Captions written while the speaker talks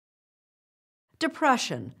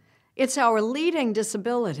Depression. It's our leading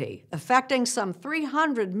disability, affecting some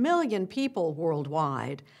 300 million people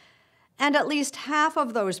worldwide. And at least half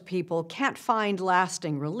of those people can't find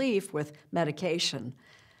lasting relief with medication.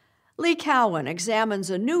 Lee Cowan examines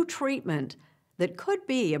a new treatment that could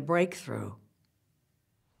be a breakthrough.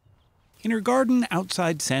 In her garden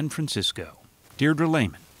outside San Francisco, Deirdre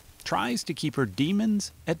Lehman tries to keep her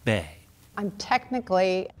demons at bay. I'm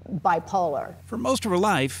technically bipolar. For most of her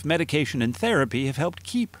life, medication and therapy have helped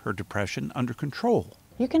keep her depression under control.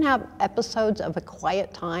 You can have episodes of a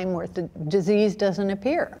quiet time where the disease doesn't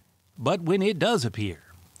appear. But when it does appear,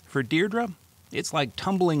 for Deirdre, it's like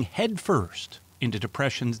tumbling headfirst into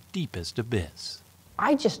depression's deepest abyss.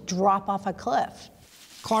 I just drop off a cliff.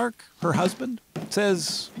 Clark, her husband,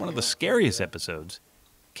 says one of the scariest episodes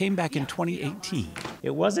came back in 2018.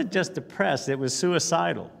 It wasn't just depressed, it was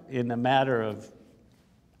suicidal in a matter of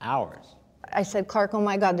hours. I said, Clark, oh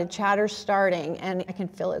my God, the chatter's starting, and I can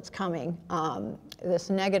feel it's coming. This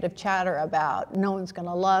negative chatter about no one's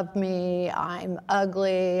gonna love me, I'm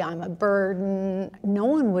ugly, I'm a burden. No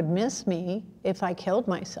one would miss me if I killed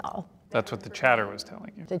myself. That's what the chatter was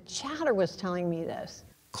telling you. The chatter was telling me this.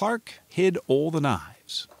 Clark hid all the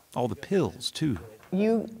knives, all the pills, too.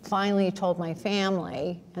 You finally told my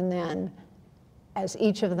family, and then as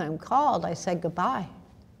each of them called, I said goodbye.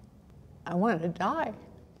 I wanted to die.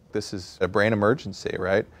 This is a brain emergency,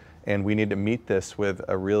 right? And we need to meet this with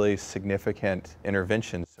a really significant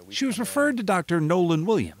intervention. She was referred to Dr. Nolan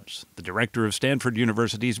Williams, the director of Stanford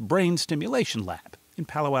University's Brain Stimulation Lab in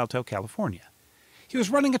Palo Alto, California. He was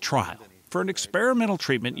running a trial for an experimental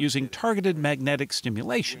treatment using targeted magnetic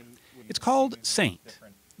stimulation. It's called SAINT.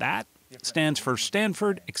 That stands for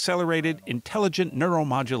Stanford Accelerated Intelligent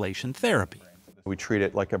Neuromodulation Therapy. We treat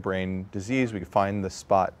it like a brain disease. We find the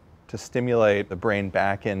spot to stimulate the brain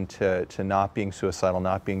back into not being suicidal,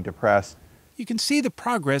 not being depressed. You can see the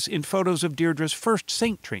progress in photos of Deirdre's first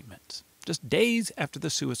SAINT treatments, just days after the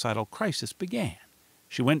suicidal crisis began.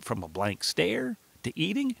 She went from a blank stare to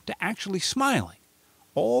eating to actually smiling,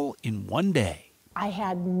 all in one day. I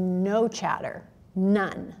had no chatter,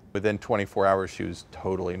 none. Within 24 hours, she was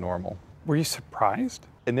totally normal. Were you surprised?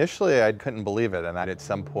 Initially, I couldn't believe it, and at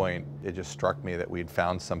some point, it just struck me that we'd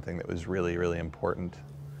found something that was really, really important.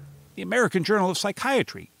 The American Journal of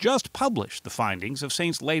Psychiatry just published the findings of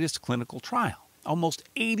SAINT's latest clinical trial. Almost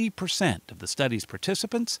 80% of the study's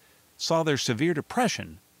participants saw their severe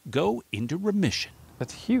depression go into remission.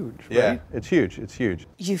 That's huge, right? Yeah, it's huge, it's huge.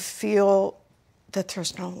 You feel that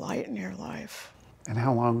there's no light in your life. And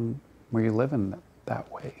how long were you living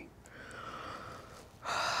that way?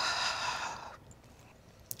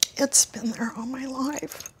 It's been there all my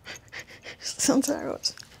life, since I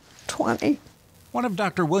was 20. One of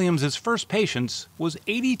Dr. Williams' first patients was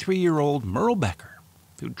 83-year-old Merle Becker,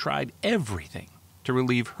 who'd tried everything to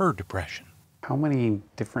relieve her depression. How many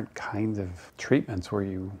different kinds of treatments were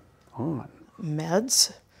you on?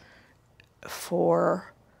 Meds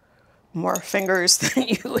for more fingers than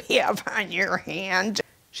you have on your hand.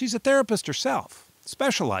 She's a therapist herself,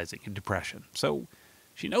 specializing in depression, so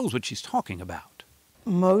she knows what she's talking about.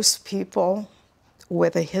 Most people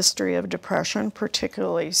with a history of depression,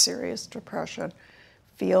 particularly serious depression,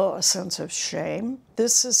 feel a sense of shame.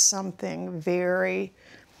 This is something very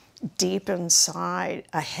deep inside,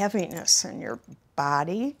 a heaviness in your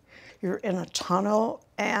body. You're in a tunnel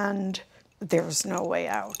and there's no way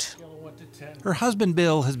out. Her husband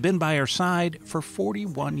Bill has been by her side for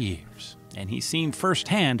 41 years, and he's seen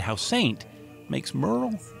firsthand how SAINT makes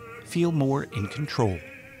Merle feel more in control.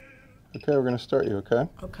 Okay, we're going to start you, okay?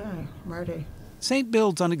 Okay, I'm ready. SAINT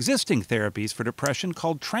builds on existing therapies for depression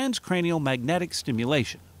called transcranial magnetic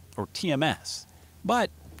stimulation, or TMS, but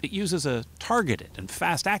it uses a targeted and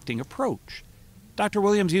fast-acting approach. Dr.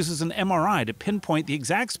 Williams uses an MRI to pinpoint the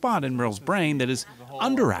exact spot in Merle's brain that is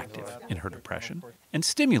underactive in her depression and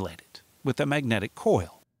stimulate it with a magnetic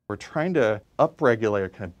coil. We're trying to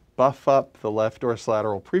upregulate, kind of buff up the left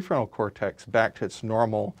dorsolateral prefrontal cortex back to its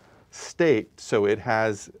normal state so it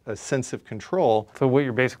has a sense of control. So what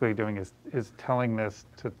you're basically doing is telling this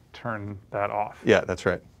to turn that off. Yeah, that's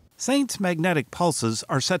right. SAINT's magnetic pulses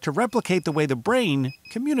are set to replicate the way the brain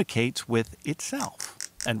communicates with itself.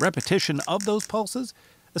 And repetition of those pulses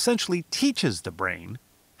essentially teaches the brain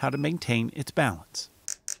how to maintain its balance.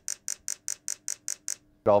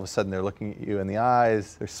 All of a sudden they're looking at you in the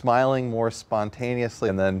eyes, they're smiling more spontaneously,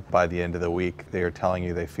 and then by the end of the week they are telling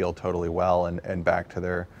you they feel totally well and back to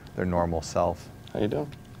their normal self. How you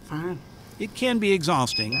doing? Fine. It can be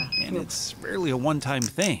exhausting, and it's rarely a one-time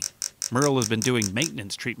thing. Merle has been doing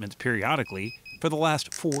maintenance treatments periodically for the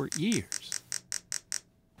last 4 years.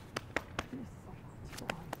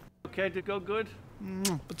 Okay, did it go good?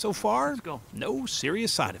 But so far, Let's go. no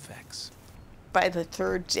serious side effects. By the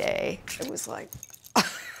third day, it was like,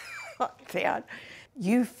 that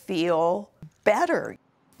you feel better.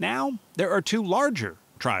 Now, there are 2 larger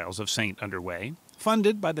trials of Saint underway,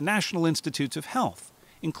 funded by the National Institutes of Health,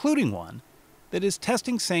 including one that is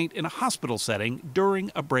testing Saint in a hospital setting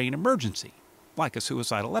during a brain emergency, like a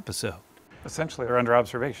suicidal episode. Essentially, they're under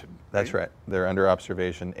observation. That's right. They're under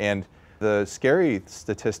observation. And the scary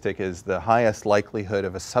statistic is the highest likelihood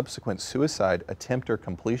of a subsequent suicide attempt or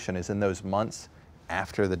completion is in those months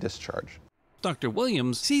after the discharge. Dr.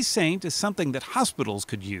 Williams sees Saint as something that hospitals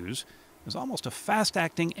could use as almost a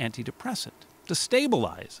fast-acting antidepressant to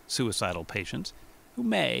stabilize suicidal patients who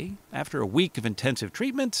may, after a week of intensive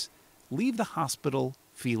treatments, leave the hospital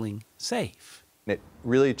feeling safe. It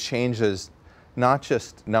really changes not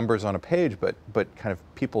just numbers on a page, but kind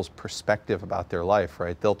of people's perspective about their life,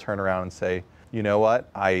 right? They'll turn around and say, you know what,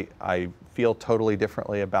 I feel totally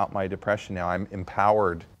differently about my depression now. I'm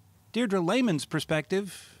empowered. Deirdre Lehman's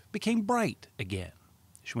perspective became bright again.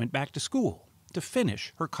 She went back to school to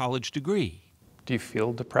finish her college degree. Do you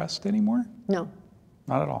feel depressed anymore? No,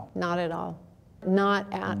 Not at all. not at all.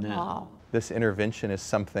 Not at all. This intervention is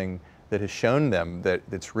something that has shown them that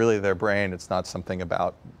it's really their brain. It's not something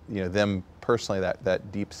about them personally,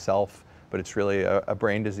 that deep self, but it's really a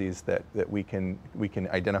brain disease that we can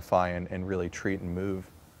identify and really treat and move.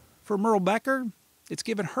 For Merle Becker, it's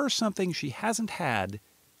given her something she hasn't had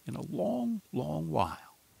in a long, long while.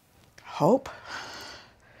 Hope.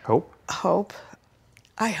 Hope? Hope.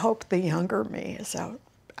 I hope the younger me is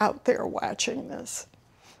out there watching this.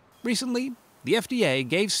 Recently, the FDA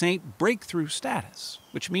gave Saint breakthrough status,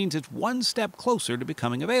 which means it's one step closer to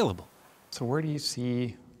becoming available. So where do you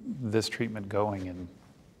see this treatment going in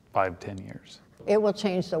 5-10 years? It will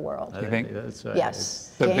change the world. You think? That's right.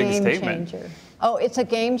 Yes, The big game statement. changer. Oh, it's a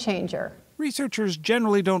game changer. Researchers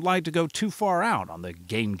generally don't like to go too far out on the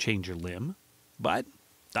game-changer limb, but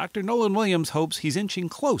Dr. Nolan Williams hopes he's inching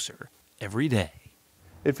closer every day.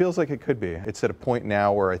 It feels like it could be. It's at a point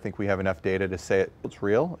now where I think we have enough data to say it's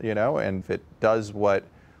real, and if it does what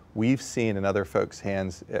we've seen in other folks'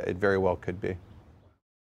 hands, it very well could be.